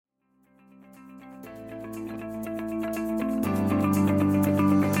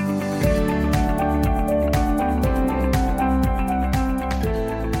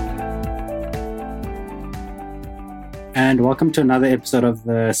and welcome to another episode of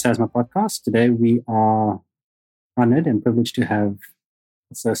the SASMA podcast. Today we are honored and privileged to have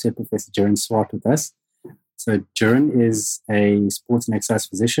Associate Professor Jeroen Swart with us. So Jeroen is a sports and exercise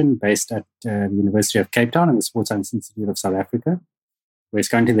physician based at the University of Cape Town and the Sports Science Institute of South Africa, where he's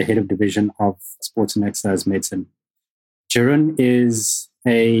currently the head of division of sports and exercise medicine. Jeroen is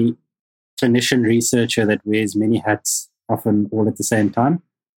a clinician researcher that wears many hats, often all at the same time.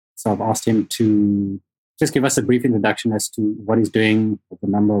 So I've asked him to just give us a brief introduction as to what he's doing, the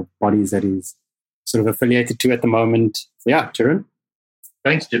number of bodies that he's sort of affiliated to at the moment. So yeah, Jeroen.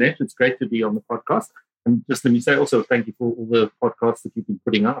 Thanks, Jeanette. It's great to be on the podcast. And just let me say also thank you for all the podcasts that you've been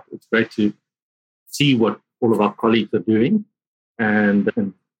putting out. It's great to see what all of our colleagues are doing,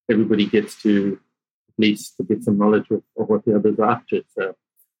 and everybody gets to at least to get some knowledge of what the others are up to. So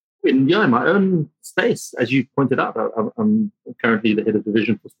in my own space, as you pointed out, I'm currently the head of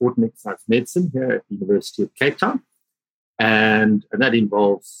division for sport and exercise medicine here at the University of Cape Town. And that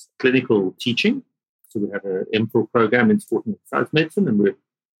involves clinical teaching. So we have an MPhil program in sport and exercise medicine, and we're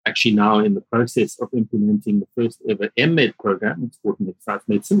actually now in the process of implementing the first ever MEd program in sport and exercise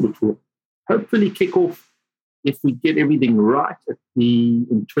medicine, which will hopefully kick off, if we get everything right,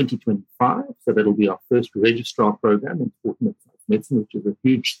 in 2025. So that'll be our first registrar program in sport and exercise medicine, which is a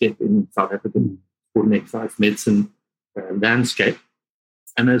huge step in South African sport and exercise medicine landscape.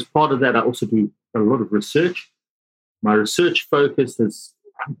 And as part of that, I also do a lot of research. My research focus is,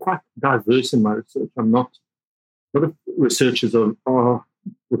 I'm quite diverse in my research. A lot of researchers are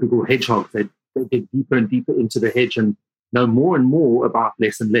what we call hedgehogs. They get deeper and deeper into the hedge and know more and more about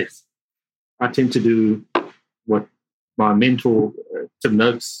less and less. I tend to do what my mentor, Tim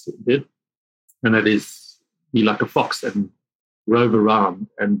Noakes, did, and that is be like a fox and rove around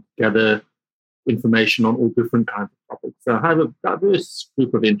and gather information on all different kinds of topics. So I have a diverse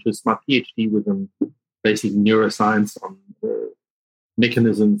group of interests. My PhD was in basic neuroscience on the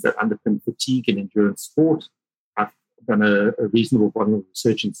mechanisms that underpin fatigue and endurance sport. I've done a reasonable body of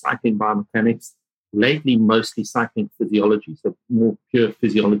research in cycling biomechanics, lately mostly cycling physiology, so more pure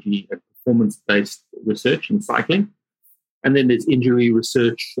physiology and performance-based research in cycling. And then there's injury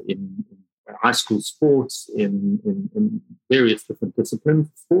research in high school sports, in various different disciplines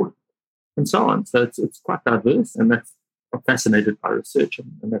of sport, and so on. So it's quite diverse, and I'm fascinated by research,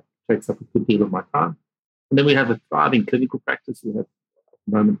 and that takes up a good deal of my time. And then we have a thriving clinical practice. We have, at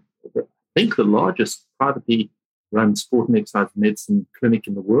the moment, I think the largest privately run sport and exercise medicine clinic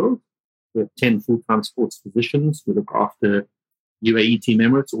in the world. We have 10 full-time sports physicians. We look after UAE Team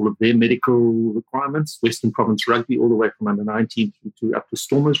Emirates, all of their medical requirements, Western Province Rugby, all the way from under 19 to up to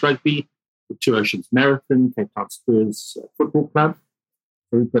Stormers Rugby, the Two Oceans Marathon, Cape Town Spurs Football Club.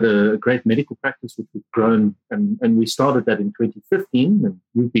 So we've got a great medical practice which we've grown, and we started that in 2015, and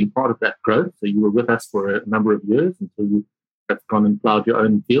you've been part of that growth. So you were with us for a number of years until you have gone and plowed your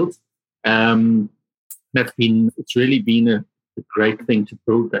own fields. It's really been a great thing to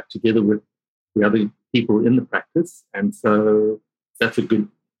build that together with the other people in the practice, and so that's a good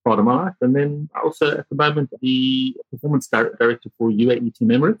part of my life. And then also at the moment, the performance director for UAE Team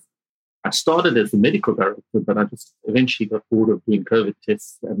Emirates. I started as the medical director, but I just eventually got bored of doing COVID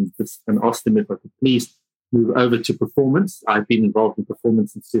tests and asked them if I could please move over to performance. I've been involved in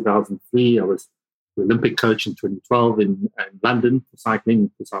performance since 2003. I was the Olympic coach in 2012 in London for cycling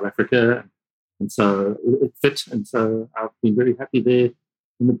for South Africa. And so it fit. And so I've been very happy there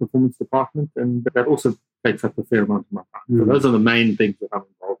in the performance department. And that also takes up a fair amount of my time. So those are the main things that I'm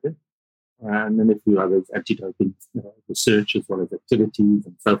involved in. And then a few others, anti-doping research as well as activities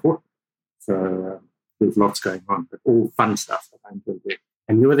and so forth. So there's lots going on, but all fun stuff that I enjoy doing.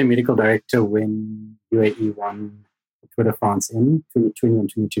 And you were the medical director when UAE won the Tour de France in 2020 and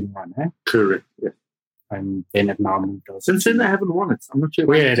 2021, eh? Correct, yes. And then it now moved on. Since then, they haven't won it. I'm not sure.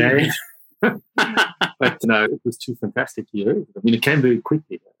 Weird, eh? But no, it was 2 fantastic years. I mean, it came very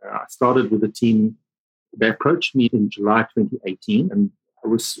quickly. I started with a team. They approached me in July 2018, and I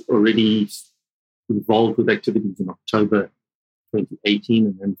was already involved with activities in October 2018,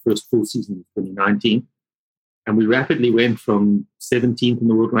 and then first full season was 2019. And we rapidly went from 17th in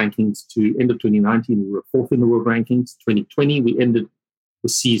the world rankings to end of 2019, we were 4th in the world rankings. 2020, we ended the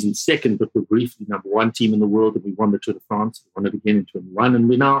season second, but we're briefly number 1 team in the world, and we won the Tour de France. We won it again in 21. And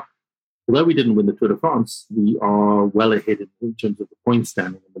we now, although we didn't win the Tour de France, we are well ahead in terms of the point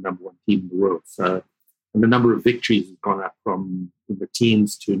standing and the number 1 team in the world. So, and the number of victories has gone up from in the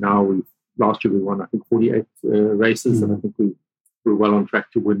teens to now. Last year we won, I think, 48 races, and I think we're well on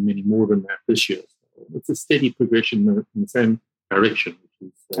track to win many more than that this year. So it's a steady progression in the same direction.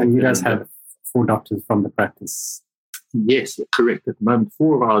 And you guys have 4 doctors from the practice? Yes, correct. At the moment,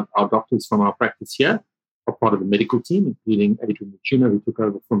 4 of our doctors from our practice here are part of the medical team, including Adrian Machuna, who took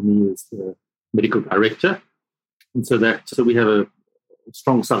over from me as the medical director. And so we have a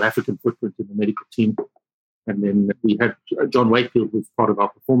strong South African footprint in the medical team. And then we had John Wakefield, who's part of our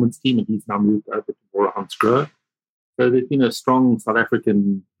performance team, and he's now moved over to Bora Hansgrohe. So there's been a strong South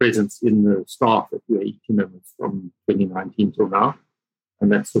African presence in the staff at UAE team members from 2019 till now.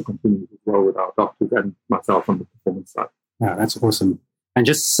 And that still continues as well with our doctors and myself on the performance side. Yeah, that's awesome. And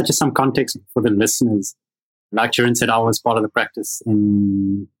just some context for the listeners. Like Jeroen said, I was part of the practice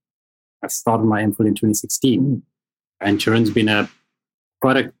I started my MPhil in 2016. And Jeroen's been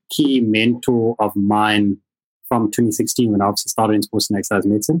quite a key mentor of mine from 2016 when I also started in sports and exercise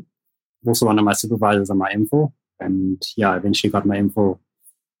medicine. Also one of my supervisors on my MPhil. And I eventually got my MPhil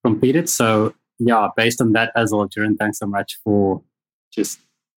completed. So based on that as well, Jeroen, thanks so much for just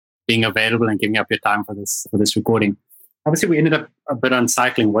being available and giving up your time for this recording. Obviously, we ended up a bit on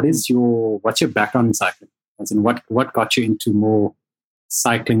cycling. What's your background in cycling? As in, what got you into more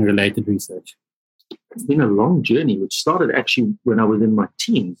cycling related research? It's been a long journey, which started actually when I was in my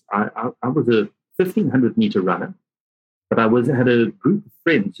teens. I was a 1,500 meter runner, but I had a group of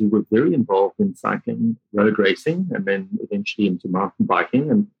friends who were very involved in cycling, road racing, and then eventually into mountain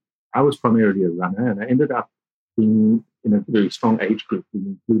biking. And I was primarily a runner, and I ended up being in a very strong age group.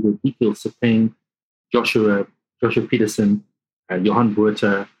 We included Ekel Sepang, Joshua Peterson, Johan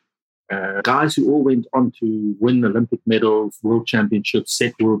Buerta, guys who all went on to win Olympic medals, world championships,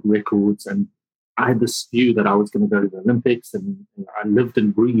 set world records. And I had this view that I was going to go to the Olympics, and I lived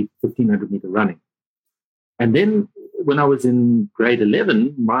and breathed 1,500 meter running. And then when I was in grade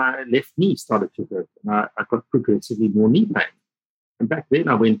 11, my left knee started to hurt, and I got progressively more knee pain. And back then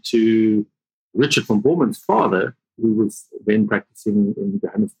I went to Richard von Bormann's father, who was then practicing in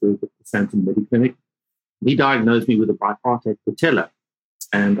Johannesburg at the Sandton Mediclinic. He diagnosed me with a bipartite patella,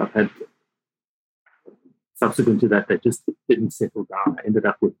 and I've had, subsequent to that just didn't settle down. I ended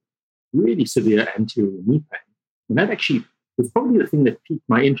up with really severe anterior knee pain. And that actually was probably the thing that piqued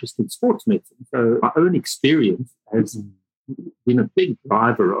my interest in sports medicine. So my own experience has been a big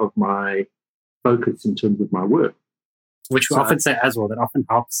driver of my focus in terms of my work. Which we often say as well, that often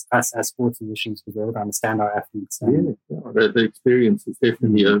helps us as sports physicians to be able to understand our athletes. The experience is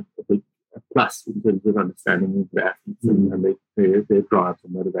definitely a big plus in terms of understanding the athletes and their drives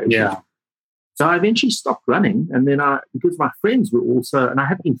and motivations. Yeah. So I eventually stopped running, and then because my friends were also, and I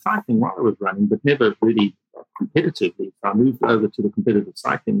had been cycling while I was running, but never really competitively. So I moved over to the competitive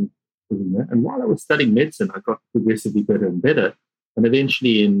cycling arena, and while I was studying medicine, I got progressively better and better. And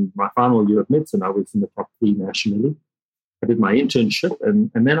eventually, in my final year of medicine, I was in the top 3 nationally. I did my internship, and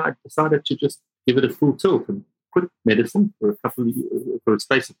then I decided to just give it a full tilt and quit medicine for a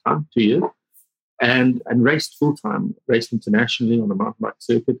space of time, 2 years, and raced full time, raced internationally on the mountain bike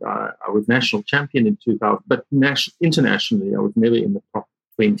circuit. I was national champion in 2000, but internationally, I was never in the top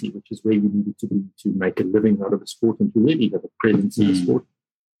 20, which is where you needed to be to make a living out of the sport and to really have a presence in the sport.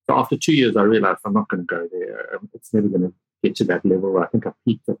 So after 2 years, I realized I'm not going to go there. It's never going to get to that level. I think I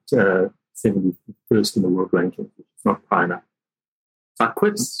peaked at 71st in the world ranking, which is not high enough. So I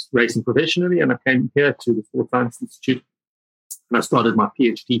quit racing professionally, and I came here to the Sports Science Institute, and I started my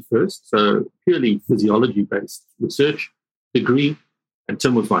PhD first, so purely physiology-based research degree, and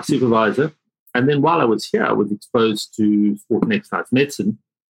Tim was my supervisor. And then while I was here, I was exposed to sport and exercise medicine,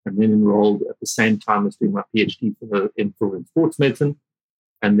 and then enrolled at the same time as doing my PhD for the MPhil in sports medicine,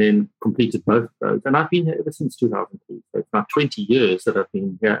 and then completed both of those. And I've been here ever since 2003. So it's now 20 years that I've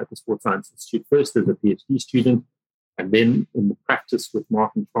been here at the Sports Science Institute, first as a PhD student, and then in the practice with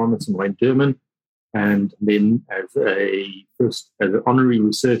Martin Thomas and Wayne Derman, and then as an honorary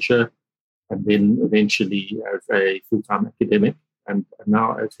researcher, and then eventually as a full-time academic, and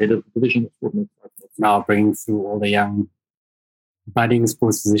now as head of the division of sport and exercise medicine. Now bringing through all the young budding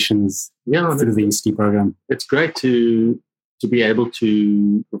sports physicians through the UCD program. It's great to be able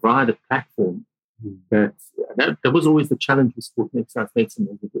to provide a platform that was always the challenge with sport and exercise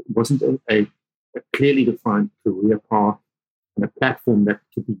medicine. It wasn't a clearly defined career path and a platform that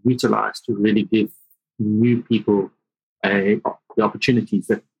could be utilized to really give new people the opportunities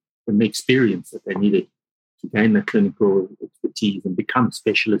and the experience that they needed to gain the clinical expertise and become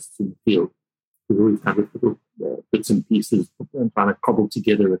specialists in the field. We've always had little bits and pieces and trying to cobble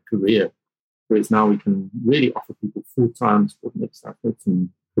together a career. Whereas now we can really offer people full-time sport and exercise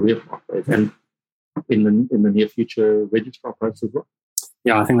medicine career pathways, and in the near future, registrar posts as well.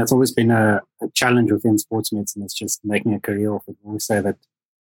 Yeah, I think that's always been a challenge within sports medicine. It's just making a career of it. We always say that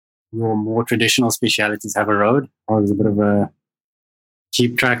your more traditional specialities have a road, or there's a bit of a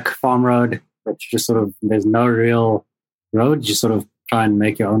cheap track farm road, but you just there's no real road. You sort of try and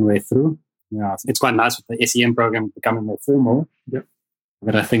make your own way through. Yeah, it's quite nice with the SEM program becoming more formal. Yep.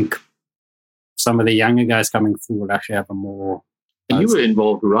 But I think some of the younger guys coming through will actually have a more... And you were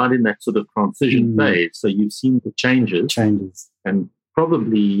involved right in that sort of transition phase, so you've seen the changes. And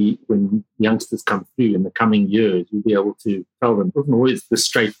probably when youngsters come through in the coming years, you'll be able to tell them it wasn't always this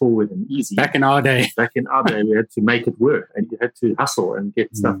straightforward and easy. Back in our day, we had to make it work, and you had to hustle and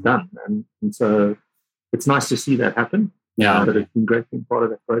get stuff done. And so it's nice to see that happen. Yeah, but it's been great being part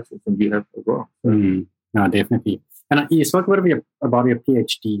of that process, and you have as well. So. No, definitely. And you spoke a little bit about your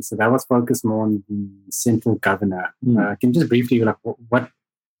PhD, so that was focused more on the central governor. Can you just briefly, what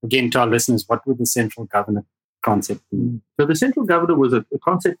again, to our listeners, what would the central governor concept be? So the central governor was a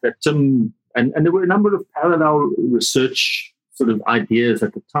concept that Tim, and there were a number of parallel research sort of ideas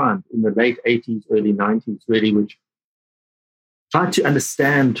at the time in the late 80s, early 90s, really, which tried to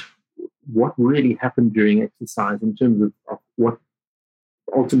understand what really happened during exercise in terms of what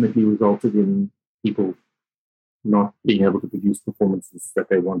ultimately resulted in people not being able to produce performances that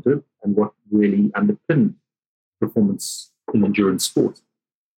they wanted, and what really underpinned performance in endurance sports.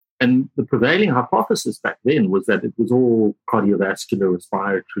 And the prevailing hypothesis back then was that it was all cardiovascular,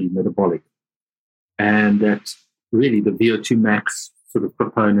 respiratory, metabolic, and that really the VO2 max sort of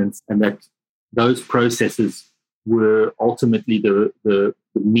proponents, and that those processes were ultimately the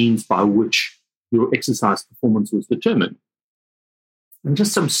means by which your exercise performance was determined. And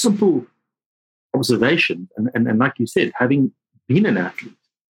just some simple observation, and like you said, having been an athlete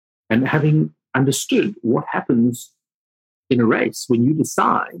and having understood what happens in a race when you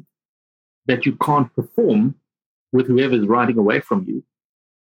decide that you can't perform with whoever's riding away from you,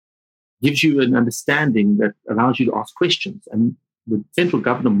 gives you an understanding that allows you to ask questions. And the central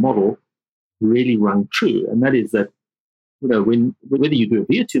governor model really rung true, and that is that, whether you do a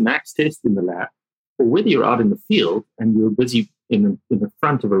VO2 max test in the lab or whether you're out in the field and you're busy in the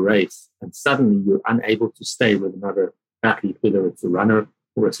front of a race and suddenly you're unable to stay with another athlete, whether it's a runner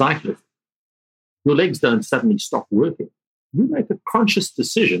or a cyclist, your legs don't suddenly stop working. You make a conscious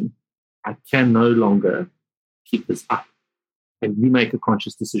decision, I can no longer keep this up. And you make a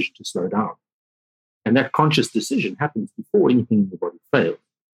conscious decision to slow down. And that conscious decision happens before anything in the body fails.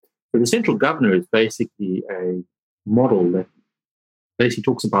 So the central governor is basically a model that basically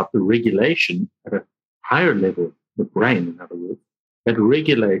talks about the regulation at a higher level, the brain, in other words, that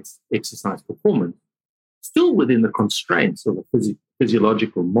regulates exercise performance, still within the constraints of a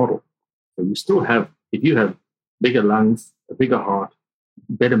physiological model. So you still have, if you have bigger lungs, a bigger heart,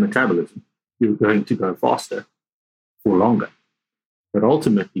 better metabolism, you're going to go faster for longer. But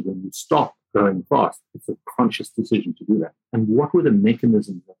ultimately, when you stop going fast, it's a conscious decision to do that. And what were the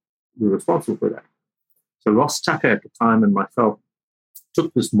mechanisms that were responsible for that? So Ross Tucker at the time and myself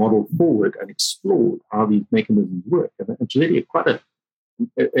took this model forward and explored how these mechanisms work. And it's really quite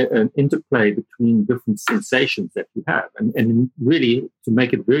an interplay between different sensations that you have. And really, to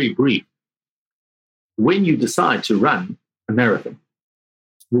make it very brief, when you decide to run a marathon,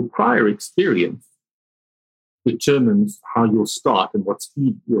 your prior experience determines how you'll start and what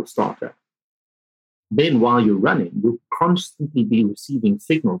speed you'll start at. Then while you're running, you'll constantly be receiving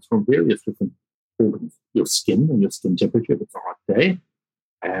signals from various different organs, your skin and your skin temperature if it's a hot day,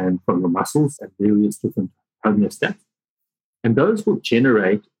 and from your muscles and various different homeostats. And those will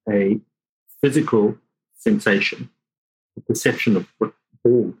generate a physical sensation, a perception of what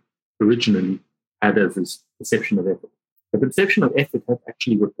Paul originally had as his perception of effort. The perception of effort has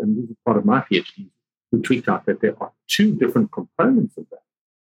actually, and this is part of my PhD, we tweaked out that there are two different components of that.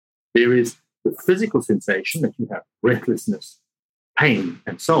 There is the physical sensation that you have, breathlessness, pain,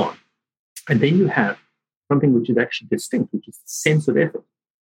 and so on. And then you have something which is actually distinct, which is the sense of effort.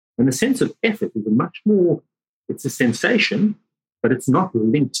 And the sense of effort is it's a sensation, but it's not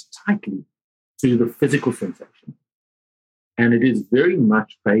linked tightly to the physical sensation. And it is very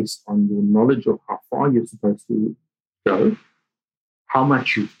much based on your knowledge of how far you're supposed to go, how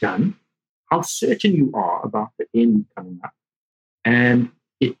much you've done, how certain you are about the end coming up. And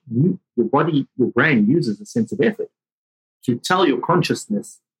your brain uses a sense of effort to tell your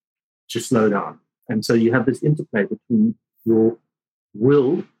consciousness to slow down. And so you have this interplay between your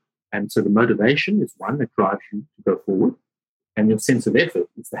will, and so the motivation is one that drives you to go forward, and your sense of effort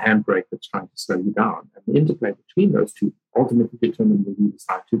is the handbrake that's trying to slow you down. And the interplay between those two ultimately determines whether you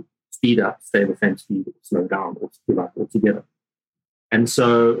decide to speed up, stay the same speed, or slow down, or to give up altogether. And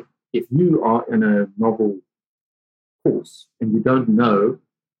so if you are in a novel course and you don't know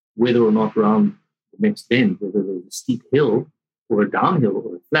whether or not around the next bend, whether there's a steep hill or a downhill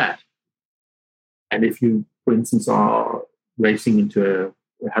or a flat, and if you, for instance, are racing into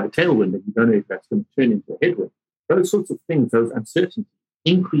have a tailwind and you don't know if that's going to turn into a headwind, those sorts of things, those uncertainties,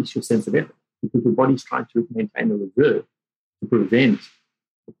 increase your sense of effort. because your body's trying to maintain a reserve to prevent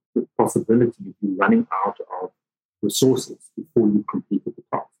the possibility of you running out of resources before you completed the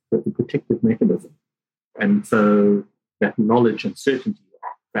task. So it's a protective mechanism. And so that knowledge and certainty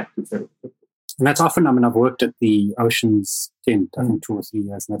are factors that affect it. And that's often, I've worked at the Oceans tent, I think 2 or 3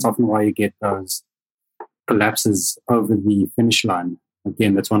 years, and that's often why you get those collapses over the finish line.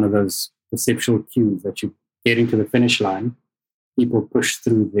 Again, that's one of those perceptual cues that you're getting to the finish line. People push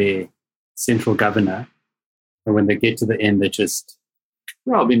through their central governor, and when they get to the end, they just...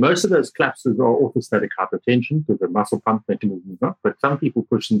 Well, most of those collapses are orthostatic hypertension because the muscle pump mechanism is not, but some people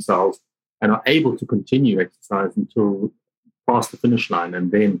push themselves and are able to continue exercise until past the finish line,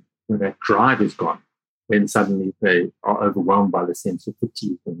 and then when that drive is gone, then suddenly they are overwhelmed by the sense of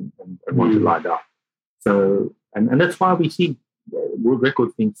fatigue and want to lie down. So, and that's why we see world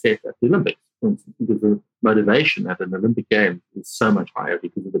records being set at the Olympics, for instance, because the motivation at an Olympic game is so much higher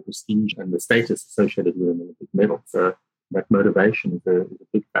because of the prestige and the status associated with an Olympic medal. So that motivation is a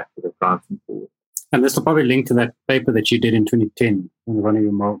big factor that drives them forward. And this will probably link to that paper that you did in 2010, one of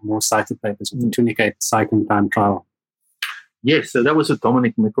your more cited papers, with the 28 cycling time trial. Yes, so that was with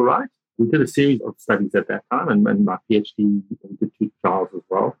Dominic Mickelwright. We did a series of studies at that time, and my PhD, we did 2 trials as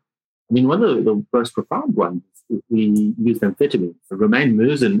well. One of the most profound ones is we used amphetamines. So Romain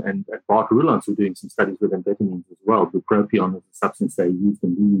Merzen and Bart Roelants were doing some studies with amphetamines as well. Bupropion is a substance they used,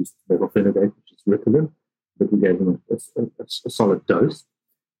 and we used methylphenidate, which is Ritalin, but we gave them a solid dose.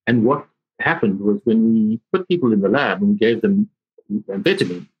 And what happened was when we put people in the lab and we gave them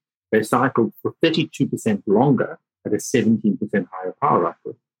amphetamine, they cycled for 32% longer at a 17% higher power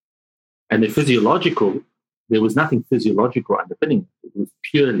output. And there was nothing physiological underpinning it. It was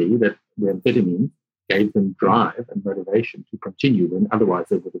purely that the amphetamine gave them drive and motivation to continue when otherwise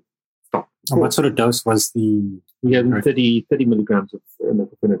they would have stopped. And what sort of dose was the... We gave them 30 milligrams of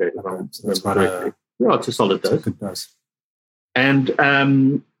methylphenidate. It's a solid dose. It's a good dose. And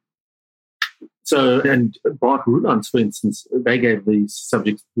and Bart Roelants, for instance, they gave these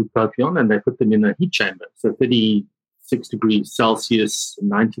subjects bupropion and they put them in a heat chamber. So 36 degrees Celsius,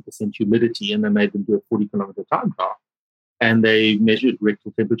 90% humidity, and they made them do a 40-kilometer time trial. And they measured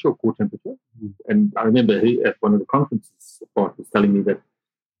rectal temperature or core temperature. And I remember at one of the conferences, Bart was telling me that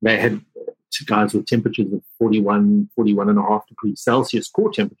they had 2 guys with temperatures of 41.5 degrees Celsius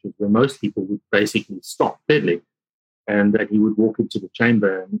core temperatures, where most people would basically stop pedaling. And that he would walk into the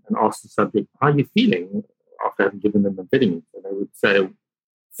chamber and ask the subject, how are you feeling after having given them amphetamines? And they would say,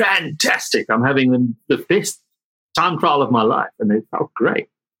 fantastic, I'm having the best time trial of my life. And they felt great.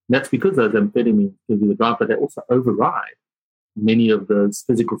 And that's because those amphetamines give you the drive, but they also override many of those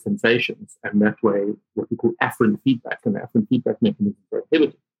physical sensations. And that way, what we call afferent feedback, and the afferent feedback mechanisms are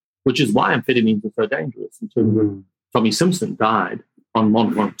inhibited, which is why amphetamines are so dangerous. In terms of Tommy Simpson died on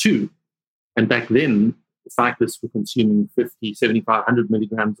Mont Ventoux, and back then, cyclists were consuming 50, 75, 100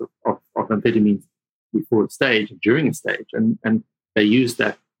 milligrams of amphetamines before a stage and during a stage. And they used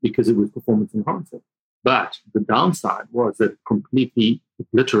that because it was performance enhancing. But the downside was that it completely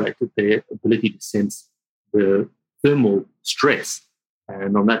obliterated their ability to sense the thermal stress.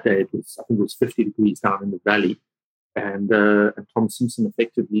 And on that day, I think it was 50 degrees down in the valley. And Tom Simpson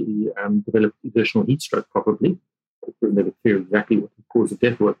effectively developed exertional heat stroke, probably. It was never clear exactly what the cause of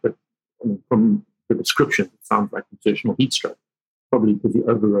death was, but from the description, it sounds like exertional heat stroke, probably because he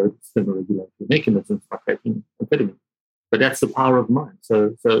overrode thermoregulatory mechanisms by taking amphetamine. But that's the power of mind.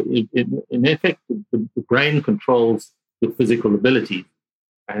 So in effect, the brain controls your physical abilities,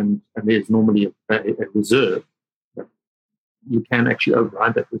 and there's normally a reserve. But you can actually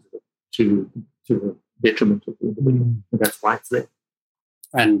override that reserve to the detriment of the individual, and that's why it's there.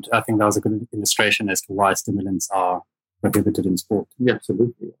 And I think that was a good illustration as to why stimulants are prohibited in sport. Yeah,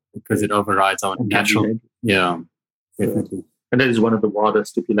 absolutely. Because it overrides our natural... Yeah, definitely. And that is one of the wider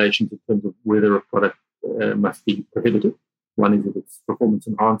stipulations in terms of whether a product must be prohibited. One is if it's performance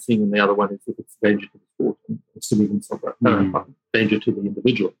enhancing, and the other one is if it's danger to the sport and stimulants of danger to the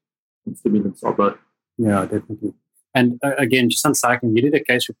individual and stimulants of both. Yeah, definitely. And again, just on cycling, you did a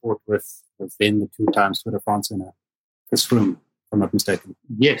case report with then the 2-time Tour de France winner, Chris Froome, if I'm not mistaken.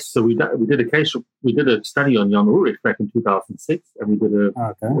 Yes, so we did a study on Jan Ullrich back in 2006, and we did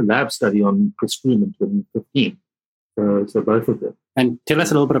a lab study on Chris Froome in 2015. So both of them. And tell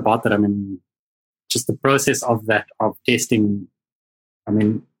us a little bit about that. Just the process of that, of testing.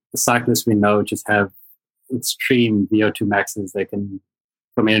 The cyclists we know just have extreme VO2 maxes. They can,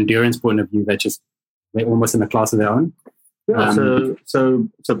 from an endurance point of view, they're almost in a class of their own. Yeah, so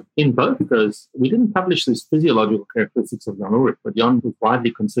in both those, we didn't publish these physiological characteristics of Jan Ullrich, but Jan was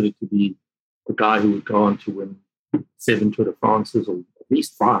widely considered to be the guy who would go on to win 7 Tour de France's or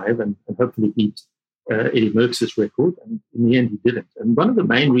least 5 and hopefully beat Eddie Merckx's record. And in the end, he didn't. And one of the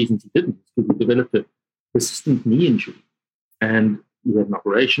main reasons he didn't is because he developed a persistent knee injury. And he had an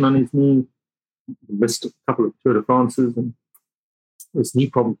operation on his knee. He missed a couple of Tour de France's, and his knee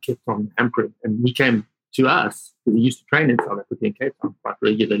problem kept on hampering. And he came to us, because he used to train in South Africa in Cape Town quite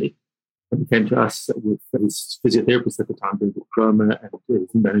regularly. And he came to us with his physiotherapist at the time, David Cromer, and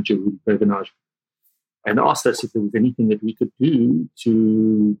his manager, Rudy Pervenage, and asked us if there was anything that we could do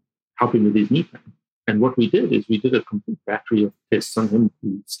to help him with his knee pain. And what we did is we did a complete battery of tests on him.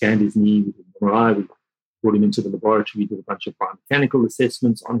 We scanned his knee, we did an MRI, we brought him into the laboratory, we did a bunch of biomechanical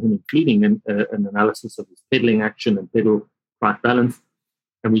assessments on him, including an analysis of his pedaling action and pedal right balance.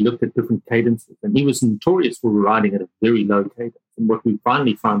 And we looked at different cadences. And he was notorious for riding at a very low cadence. And what we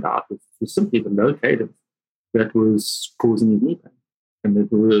finally found out was simply the low cadence that was causing his knee pain. And there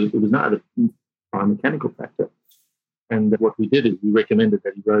was no other biomechanical factor. And what we did is we recommended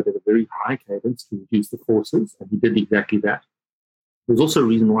that he rode at a very high cadence to reduce the forces, and he did exactly that. There's also a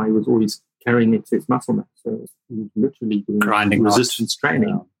reason why he was always carrying excess muscle mass. So he was literally doing grinding resistance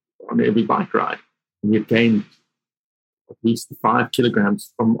training on every bike ride. And he had gained at least 5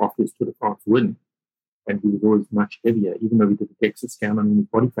 kilograms from off his Tour de France win. And he was always much heavier. Even though we did a DEXA scan on him, his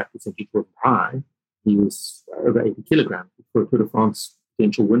body fat percentage wasn't high, he was over 80 kilograms. For a Tour de France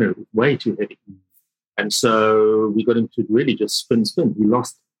potential winner, it was way too heavy. And so we got him to really just spin. He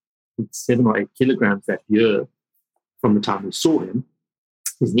lost 7 or 8 kilograms that year from the time we saw him.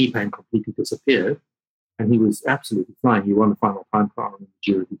 His knee pain completely disappeared, and he was absolutely flying. He won the final time trial in the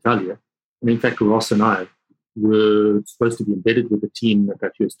Giro d'Italia. And in fact, Ross and I were supposed to be embedded with the team at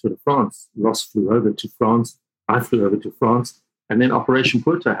that year's Tour de France. Ross flew over to France. I flew over to France. And then Operation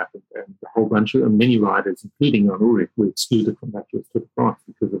Puerto happened, and a whole bunch of many riders, including Jan Ulrich, were excluded from that year's Tour de France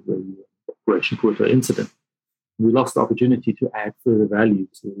because of the Operation Puerto incident. We lost the opportunity to add further value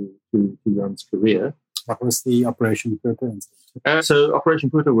to Jan's career. What was the Operation Puerto incident? So Operation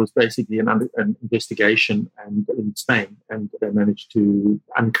Puerto was basically an investigation in Spain, and they managed to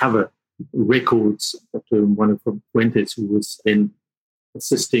uncover records from one of Fuentes, who was then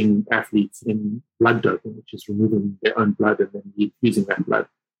assisting athletes in blood doping, which is removing their own blood and then using that blood.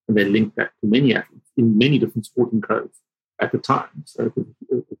 And they linked that to many athletes in many different sporting codes at the time. So it was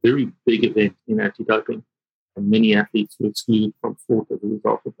a very big event in anti-doping, and many athletes were excluded from sport as a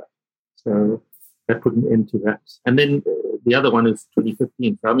result of that. So that put an end to that. And then the other one is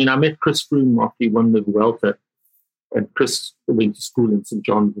 2015. So, I met Chris Froome after he won the Vuelta, and Chris went to school in St.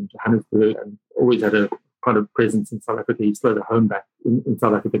 John's in Johannesburg and always had a kind of presence in South Africa. He slowed a home back in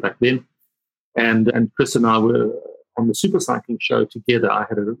South Africa back then. And Chris and I were on the Super Cycling show together. I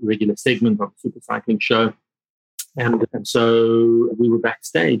had a regular segment on the Super Cycling show. And so we were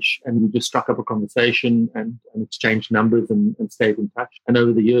backstage, and we just struck up a conversation and exchanged numbers and stayed in touch. And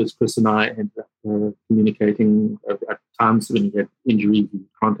over the years, Chris and I ended up communicating at times when he had injuries. He would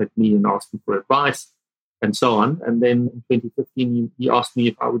contact me and ask me for advice and so on. And then in 2015, he asked me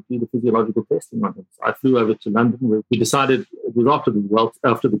if I would do the physiological testing on him. So I flew over to London, where we decided it was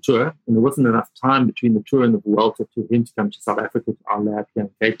after the tour, and there wasn't enough time between the tour and the Vuelta for him to come to South Africa to our lab here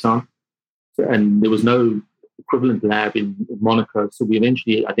in Cape Town. And there was no equivalent lab in Monaco. So we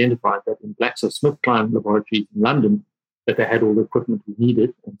eventually identified that in GlaxoSmithKline laboratories in London, that they had all the equipment we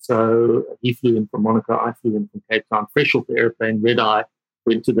needed. And so he flew in from Monaco, I flew in from Cape Town, fresh off the airplane, red eye,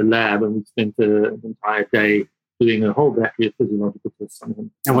 went to the lab, and we spent an entire day doing a whole battery of physiological tests on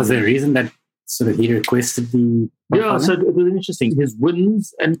him. And was there a reason that sort of he requested the... Yeah, so it was interesting. His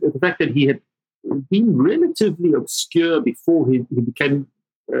wins and the fact that he had been relatively obscure before he became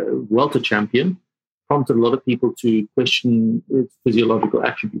Vuelta champion prompted a lot of people to question his physiological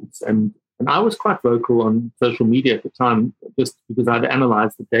attributes. And I was quite vocal on social media at the time, just because I'd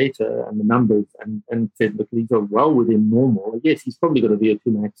analyzed the data and the numbers and said, look, these are well within normal. Yes, he's probably got a VO2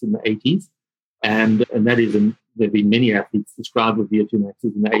 max in the 80s. And that is, there have been many athletes described with VO2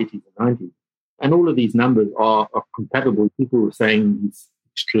 maxes in the 80s and 90s. And all of these numbers are compatible. People were saying he's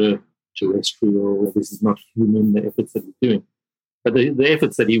extraterrestrial, this is not human, the efforts that he's doing. But the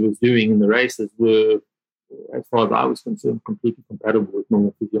efforts that he was doing in the races were, as far as I was concerned, completely compatible with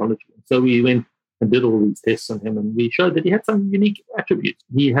normal physiology. And so we went and did all these tests on him, and we showed that he had some unique attributes.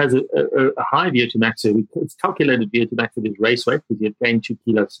 He has a high VO2 max. So it's calculated VO2 max of his race weight, because he had gained 2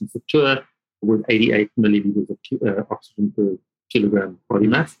 kilos since the tour, with 88 milliliters of oxygen per kilogram body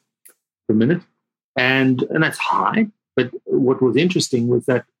mass per minute. And that's high. But what was interesting was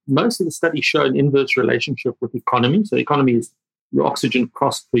that most of the studies show an inverse relationship with economy. So economy is your oxygen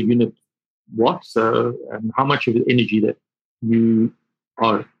cost per unit watt. So how much of the energy that you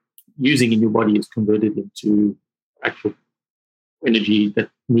are using in your body is converted into actual energy that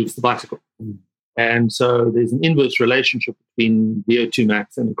moves the bicycle. And so there's an inverse relationship between VO2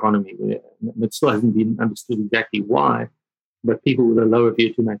 max and economy, and it still hasn't been understood exactly why, but people with a lower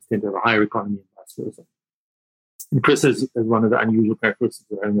VO2 max tend to have a higher economy and vice versa. And Chris is one of the unusual characteristics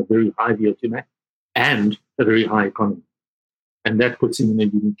of having a very high VO2 max and a very high economy. And that puts him in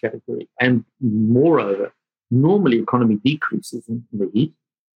a unique category. And moreover, normally economy decreases in the heat.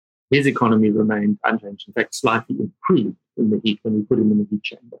 His economy remained unchanged, in fact, slightly improved in the heat when we put him in the heat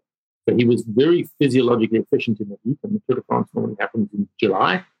chamber. So he was very physiologically efficient in the heat, and the Tour de France normally happens in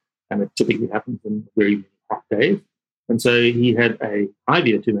July, and it typically happens in very hot days. And so he had a high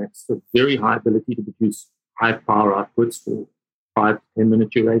VO2 max, a very high ability to produce high power outputs for 5 to 10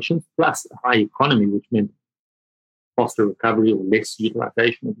 minute durations, plus a high economy, which meant faster recovery or less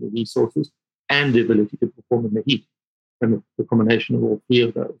utilization of the resources, and the ability to perform in the heat. And the combination of all three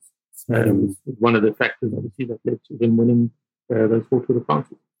of those was one of the factors, obviously, that led to him winning those 4 Tour de France.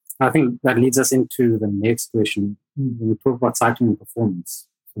 I think that leads us into the next question. When we talk about cycling and performance,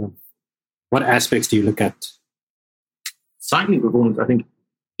 so what aspects do you look at? Cycling performance, I think,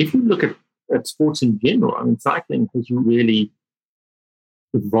 if you look at sports in general, I mean, cycling has really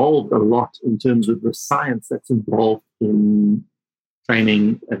evolved a lot in terms of the science that's involved in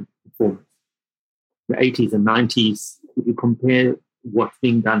training and performance. The 80s and 90s, if you compare what's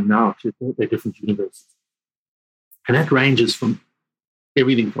being done now to the different universes. And that ranges from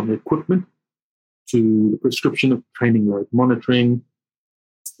everything from the equipment to the prescription of training load monitoring,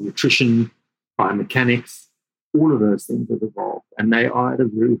 nutrition, biomechanics. All of those things have evolved, and they are at a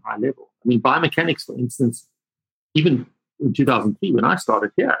very high level. I mean, biomechanics, for instance, even in 2003, when I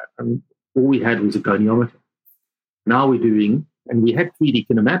started here, I mean, all we had was a goniometer. Now we're doing, and we had 3D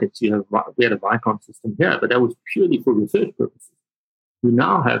kinematics. We had a Vicon system here, but that was purely for research purposes. We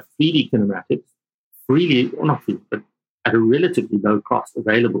now have 3D kinematics, freely, or not freely, but at a relatively low cost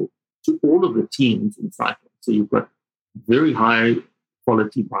available to all of the teams in cycling. So you've got very high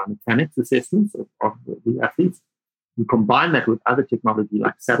quality biomechanics assessments of the athletes. You combine that with other technology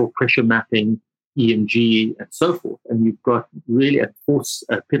like saddle pressure mapping, EMG, and so forth, and you've got really a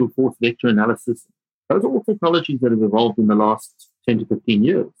pedal force vector analysis. Those are all technologies that have evolved in the last 10 to 15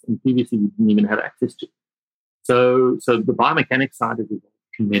 years, and previously we didn't even have access to. So the biomechanics side has evolved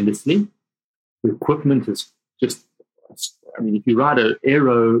tremendously. The equipment is just, I mean, if you ride an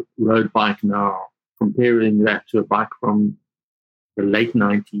aero road bike now, comparing that to a bike from the late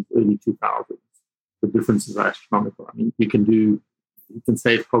 90s, early 2000s, the differences are astronomical. I mean, you can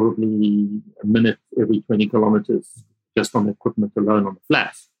save probably a minute every 20 kilometers just on the equipment alone on the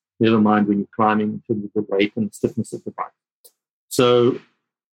flats. Never mind when you're climbing in terms of the weight and the stiffness of the bike. So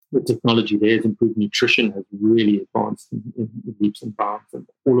the technology there has improved. Nutrition has really advanced in leaps and bounds, and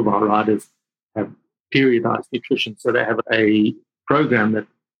all of our riders have periodized nutrition. So they have a program that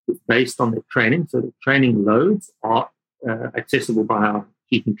is based on their training. So the training loads are accessible by our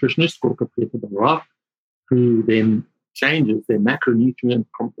chief nutritionist, who then changes their macronutrient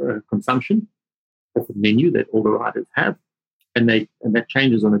consumption of the menu that all the riders have. And that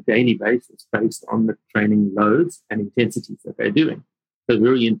changes on a daily basis based on the training loads and intensities that they're doing. So a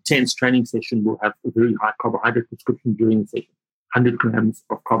very intense training session will have a very high carbohydrate prescription during the session, 100 grams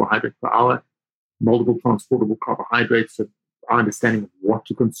of carbohydrate per hour, multiple transportable carbohydrates. So our understanding of what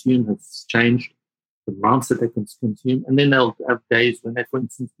to consume has changed, the amounts that they can consume. And then they'll have days when they, for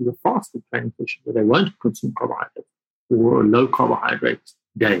instance, do a fasted training session where they won't consume carbohydrates, or a low carbohydrate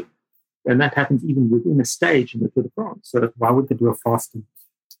day. And that happens even within a stage in the Tour de France. So why would they do a fasting?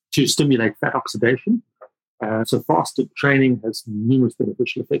 To stimulate fat oxidation. So fasted training has numerous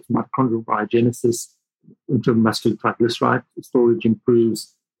beneficial effects. Mitochondrial biogenesis, intramuscular triglyceride storage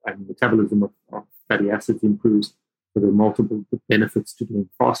improves, and metabolism of fatty acids improves. So there are multiple benefits to doing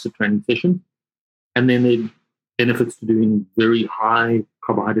fasted training sessions. And then there are benefits to doing very high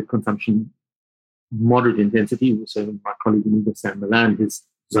carbohydrate consumption, moderate intensity. So my colleague Inigo San Milan, his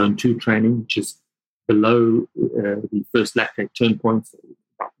Zone 2 training, which is below the first lactate turn point, so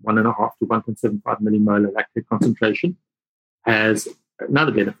about 1.5 to 1.75 millimolar lactate concentration, has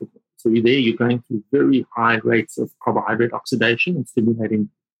another benefit. So you're going through very high rates of carbohydrate oxidation and stimulating,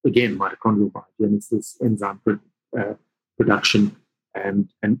 again, mitochondrial biogenesis, enzyme production, and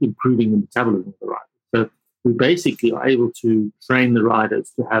improving the metabolism of the rider. So we basically are able to train the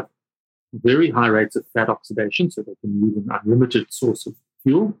riders to have very high rates of fat oxidation, so they can use an unlimited source of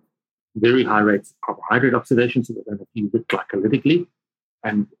fuel, very high rates of carbohydrate oxidation, so they don't have to use it glycolytically,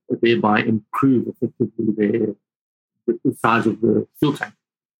 and thereby improve effectively the size of the fuel tank.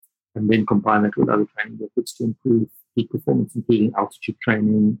 And then combine that with other training methods to improve peak performance, including altitude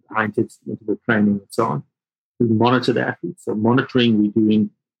training, high intensity interval training, and so on. We monitor the athletes. So monitoring, we're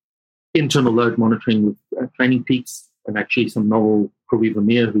doing internal load monitoring with Training Peaks, and actually some novel Kobi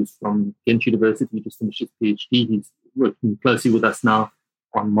Vermeer, who's from Ghent University, just finished his PhD. He's working closely with us now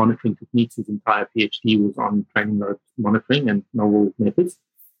on monitoring techniques. His entire PhD was on training load monitoring and novel methods.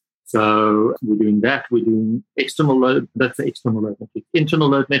 So we're doing that. We're doing external load. That's the external load metrics. Internal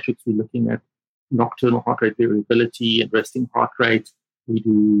load metrics, we're looking at nocturnal heart rate variability and resting heart rate. We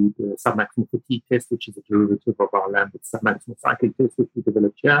do the submaximal fatigue test, which is a derivative of our Lambert submaximal cycling test, which we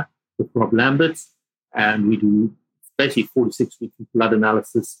developed here with Rob Lamberts. And we do basically 4 to 6 weeks of blood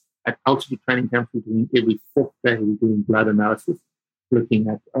analysis. At altitude training camps, we're doing every fourth day, we're doing blood analysis, looking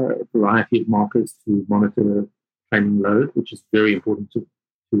at a variety of markers to monitor training load, which is very important to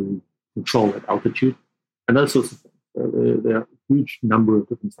control at altitude, and those sorts of things. So there are a huge number of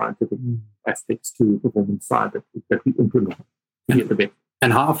different scientific aspects to the performance side that we implement to get the best.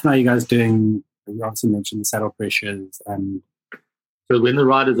 And how often are you guys doing, you obviously mentioned the saddle pressures and... So when the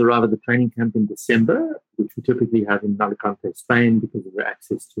riders arrive at the training camp in December, which we typically have in Alicante, Spain, because of the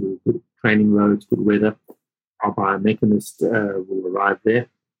access to good training loads, good weather, our biomechanist will arrive there,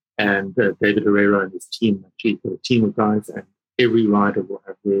 and David Herrera and his team, actually a team of guys, and every rider will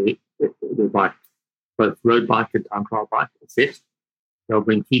have their bike, both road bike and time trial bike, assessed. They'll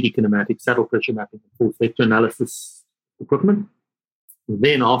bring 3D kinematic saddle pressure mapping and force vector analysis equipment. And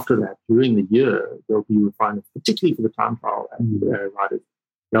then after that, during the year, there'll be refinements, particularly for the time trial riders.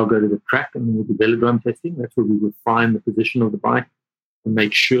 They'll go to the track and we'll do velodrome testing. That's where we refine the position of the bike and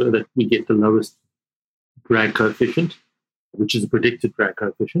make sure that we get the lowest drag coefficient, which is a predicted drag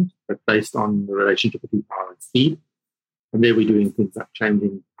coefficient, but based on the relationship between power and speed. And there we're doing things like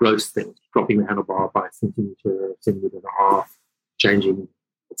changing gross things, dropping the handlebar by a centimeter and a half, changing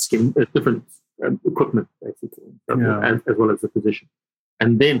skin, different equipment, basically, as well as the position.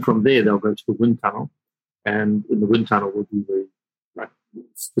 And then from there, they'll go to the wind tunnel. And in the wind tunnel, we'll do very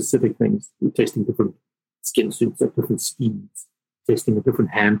specific things. We're testing different skin suits at different speeds, testing a different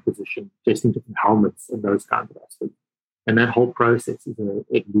hand position, testing different helmets, and those kinds of aspects. And that whole process is an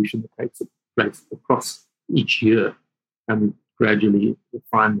evolution that takes place across each year. And we gradually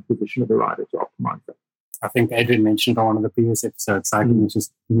refine the position of the rider to optimize that. I think Adrian mentioned on one of the previous episodes, cycling is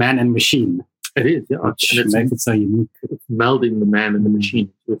just man and machine. It is, yeah. Which makes it so unique. It's melding the man and the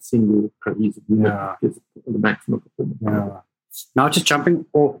machine to a single cohesive unit is the maximum performance. Yeah. Now, just jumping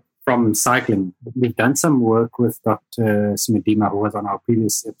off from cycling, we've done some work with Dr. Smedima, who was on our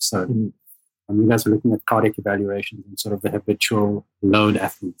previous episode. And you guys were looking at cardiac evaluations and sort of the habitual load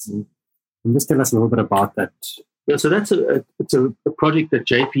athletes. Can you just tell us a little bit about that? Yeah, so that's a project that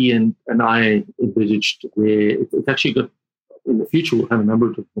JP and I envisaged, where it's actually got, in the future, we'll have a number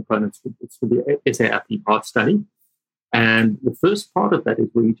of different components. It's for the SA athlete heart study. And the first part of that is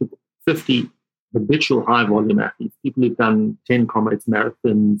where we took 50 habitual high volume athletes, people who've done 10 comrades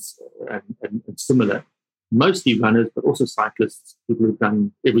marathons and similar, mostly runners, but also cyclists, people who've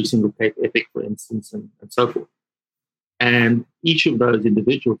done every single Cape Epic, for instance, and so forth. And each of those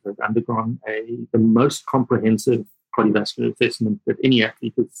individuals has undergone the most comprehensive cardiovascular assessment that any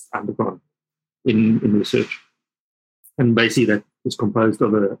athlete has undergone in research. And basically that is composed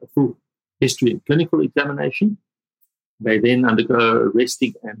of a full history and clinical examination. They then undergo a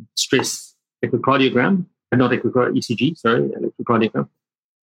resting and stress echocardiogram, not ECG, electrocardiogram,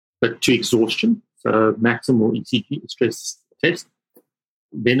 but to exhaustion, so maximal ECG stress test.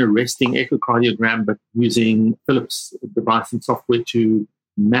 Then a resting echocardiogram, but using Philips device and software to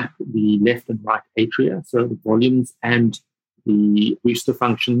map the left and right atria, so the volumes and the booster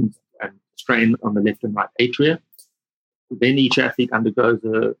functions and strain on the left and right atria. Then each athlete undergoes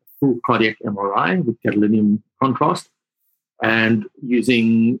a full cardiac MRI with gadolinium contrast, and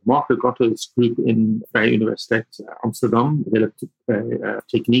using Marco Gotto's group in Vrije Universiteit Amsterdam developed a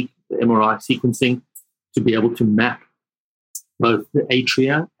technique, the MRI sequencing, to be able to map both the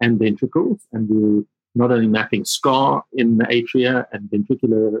atria and ventricles. And we're not only mapping scar in the atria and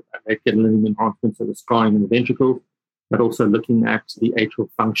ventricular gadolinium enhancement, so the scarring in the ventricles, but also looking at the atrial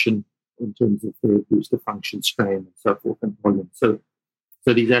function in terms of the booster function, strain, and so forth, and volume. So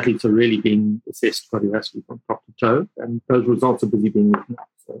these athletes are really being assessed cardiovascularly from top to toe, and those results are busy being written up.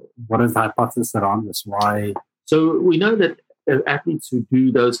 So, what is the hypothesis around this? Why? So we know that athletes who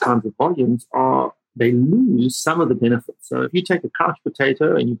do those kinds of volumes they lose some of the benefits. So if you take a couch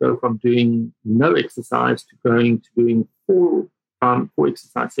potato and you go from doing no exercise to going to doing four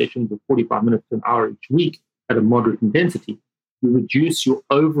exercise sessions of 45 minutes to an hour each week at a moderate intensity, you reduce your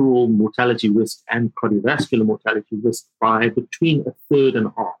overall mortality risk and cardiovascular mortality risk by between a third and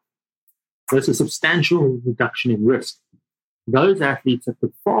a half. So it's a substantial reduction in risk. those athletes at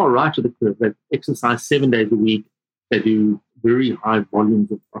the far right of the curve that exercise 7 days a week, they do very high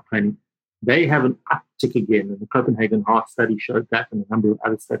volumes of training, they have an uptick again. And the Copenhagen Heart Study showed that, and a number of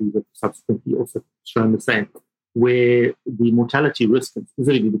other studies have subsequently also shown the same, where the mortality risk, and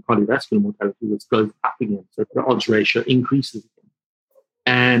specifically the cardiovascular mortality risk, goes up again. So the odds ratio increases again.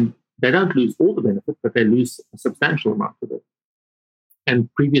 And they don't lose all the benefit, but they lose a substantial amount of it.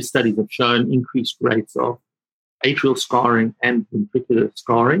 And previous studies have shown increased rates of atrial scarring and ventricular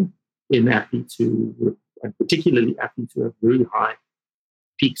scarring in athletes who, and particularly athletes who have very high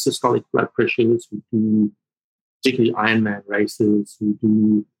peak systolic blood pressures, who do particularly Ironman races, who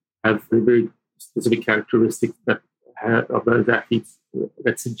do have very, very specific characteristics that of those athletes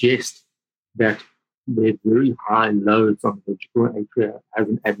that suggest that their very high loads on the ventricular atria has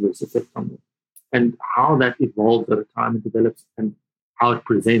an adverse effect on them. And how that evolves over time and develops and how it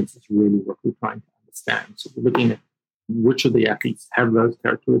presents is really what we're trying to understand. So we're looking at which of the athletes have those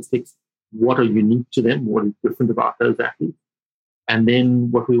characteristics, what are unique to them, what is different about those athletes. And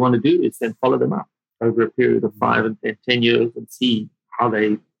then what we want to do is then follow them up over a period of 5 and 10 years and see how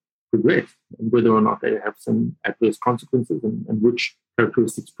they progress and whether or not they have some adverse consequences and which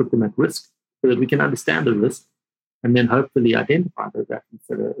characteristics put them at risk, so that we can understand the risk and then hopefully identify those athletes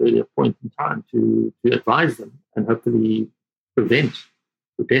at an earlier point in time to advise them and hopefully prevent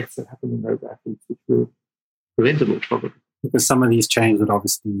the deaths that happen in those athletes, which were preventable probably. Because some of these changes would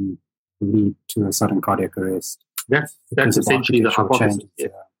obviously lead to a sudden cardiac arrest. That's essentially the hypothesis. Yeah.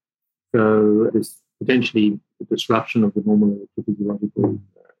 So there's potentially the disruption of the normal electrophysiological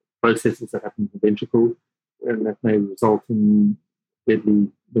processes that happen in the ventricle, and that may result in deadly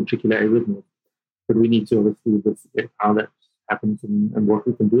ventricular arrhythmias. But we need to obviously investigate how that happens and what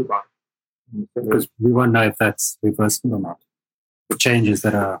we can do about it. Because we won't know if that's reversible or not. The changes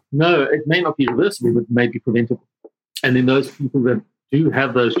that are... No, it may not be reversible, but it may be preventable. And in those people that do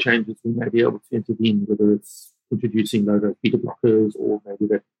have those changes, we may be able to intervene, whether it's introducing low-dose beta blockers or maybe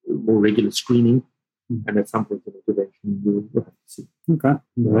that more regular screening. And at some point in intervention, we'll have to see. Okay.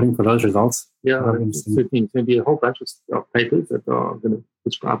 We're waiting for those results. Yeah, certainly. It's going to be a whole bunch of papers that are going to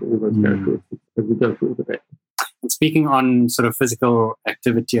describe all those characteristics as we go through all the data. And speaking on sort of physical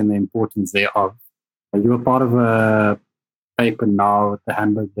activity and the importance thereof, you were part of a paper now, the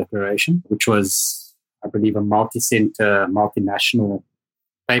Hamburg Declaration, which was, I believe, a multi-center, multinational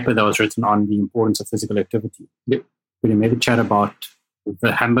paper that was written on the importance of physical activity. Yep. Could you maybe chat about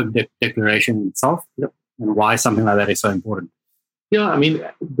the Hamburg Declaration itself, yep, and why something like that is so important? Yeah, I mean,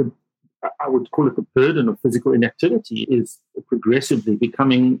 I would call it the burden of physical inactivity is progressively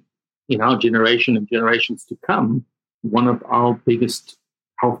becoming, in our generation and generations to come, one of our biggest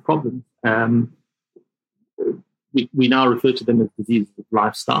health problems. We now refer to them as diseases of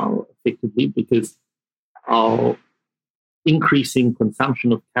lifestyle, effectively, because our increasing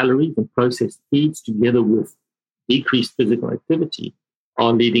consumption of calories and processed foods together with decreased physical activity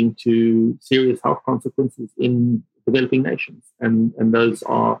are leading to serious health consequences in developing nations. And those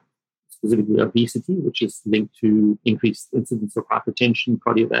are specifically obesity, which is linked to increased incidence of hypertension,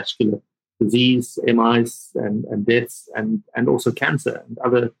 cardiovascular disease, MIs, and deaths, and also cancer and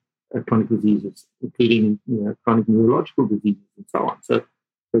other chronic diseases, including chronic neurological diseases and so on. So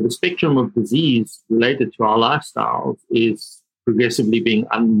the spectrum of disease related to our lifestyles is progressively being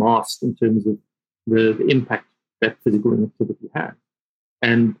unmasked in terms of the impact that physical inactivity has.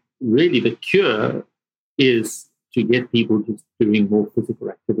 And really the cure is to get people just doing more physical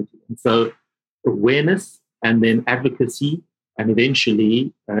activity. And so awareness and then advocacy and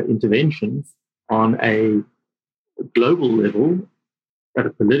eventually interventions on a global level, at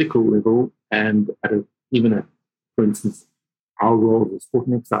a political level, and at for instance, our role as a sport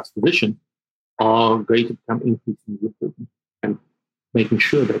and exercise physician are going to become increasingly important, and making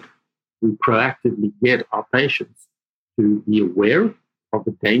sure that we proactively get our patients to be aware of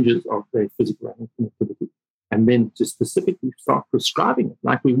the dangers of their physical inactivity, and then to specifically start prescribing it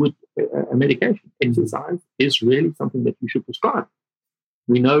like we would a medication. Exercise is really something that you should prescribe.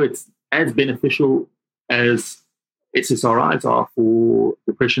 We know it's as beneficial as SSRIs are for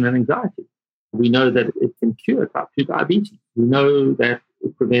depression and anxiety. We know that it can cure type 2 diabetes. We know that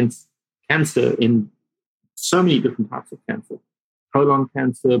it prevents cancer in so many different types of cancer, colon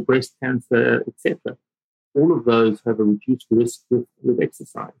cancer, breast cancer, etc. All of those have a reduced risk with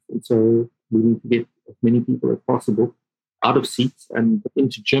exercise. And so we need to get as many people as possible out of seats and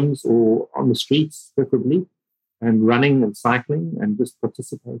into gyms or on the streets, preferably, and running and cycling and just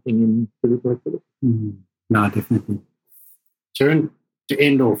participating in physical activity. No, definitely. Jeroen, to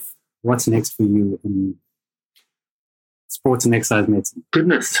end off, what's next for you in sports and exercise medicine?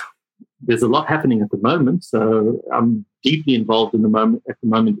 Goodness, there's a lot happening at the moment. So I'm deeply involved at the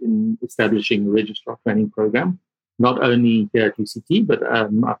moment in establishing a registrar training program, not only here at UCT, but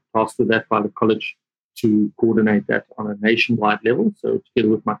I'm tasked with that by the college to coordinate that on a nationwide level. So together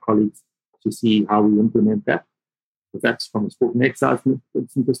with my colleagues to see how we implement that. So that's from a sport and exercise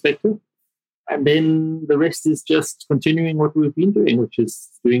medicine perspective. And then the rest is just continuing what we've been doing, which is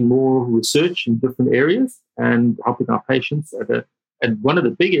doing more research in different areas and helping our patients. And one of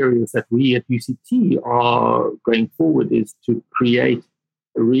the big areas that we at UCT are going forward is to create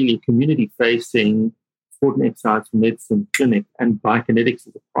a really community-facing sport and exercise medicine clinic, and biokinetics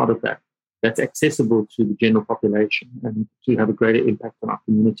is a part of that. That's accessible to the general population and to have a greater impact on our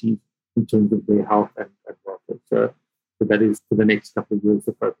communities in terms of their health and welfare. So that is for the next couple of years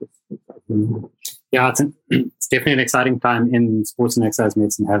the focus. Yeah, it's definitely an exciting time in sports and exercise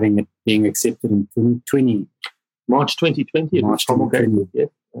medicine, having it being accepted in 2020. March 2020, it was promulgated. Yes.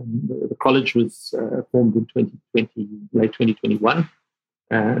 The college was formed in 2020, late 2021,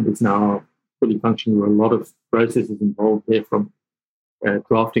 and is now fully functioning. There are a lot of processes involved there, from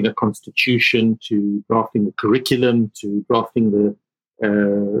drafting a constitution to drafting the curriculum to drafting the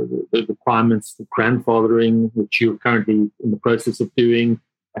requirements for grandfathering, which you're currently in the process of doing,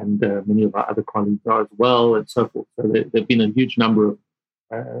 and many of our other colleagues are as well, and so forth. So there have been a huge number of,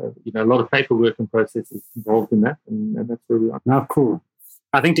 a lot of paperwork and processes involved in that, and that's where we are. Oh, cool.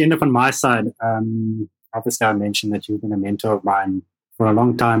 I think to end up on my side, obviously I mentioned that you've been a mentor of mine for a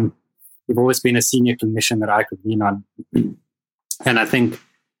long time. You've always been a senior clinician that I could lean on. And I think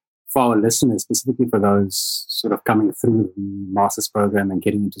for our listeners, specifically for those sort of coming through the master's program and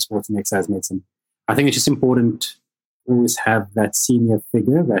getting into sports and exercise medicine, I think it's just important to always have that senior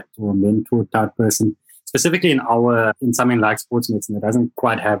figure, that or mentor type person, specifically in something like sports medicine that doesn't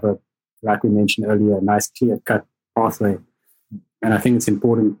quite have like we mentioned earlier, a nice clear-cut pathway. And I think it's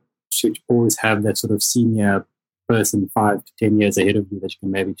important to always have that sort of senior person 5 to 10 years ahead of you that you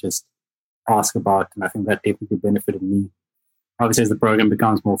can maybe just ask about. And I think that definitely benefited me. Obviously, as the program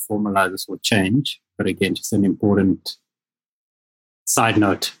becomes more formalized, this will change. But again, just an important side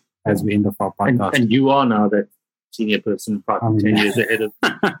note as we end off our podcast. And you are now that senior person 5 to 10 years ahead of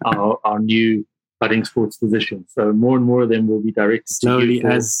our new budding sports physician. So more and more of them will be directed slowly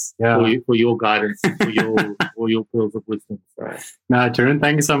to you for your guidance, for your pearls of wisdom. So. No, Jeroen,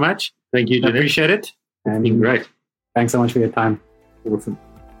 thank you so much. Thank you, Jeanette. I appreciate it. It's been great. Thanks so much for your time. Awesome.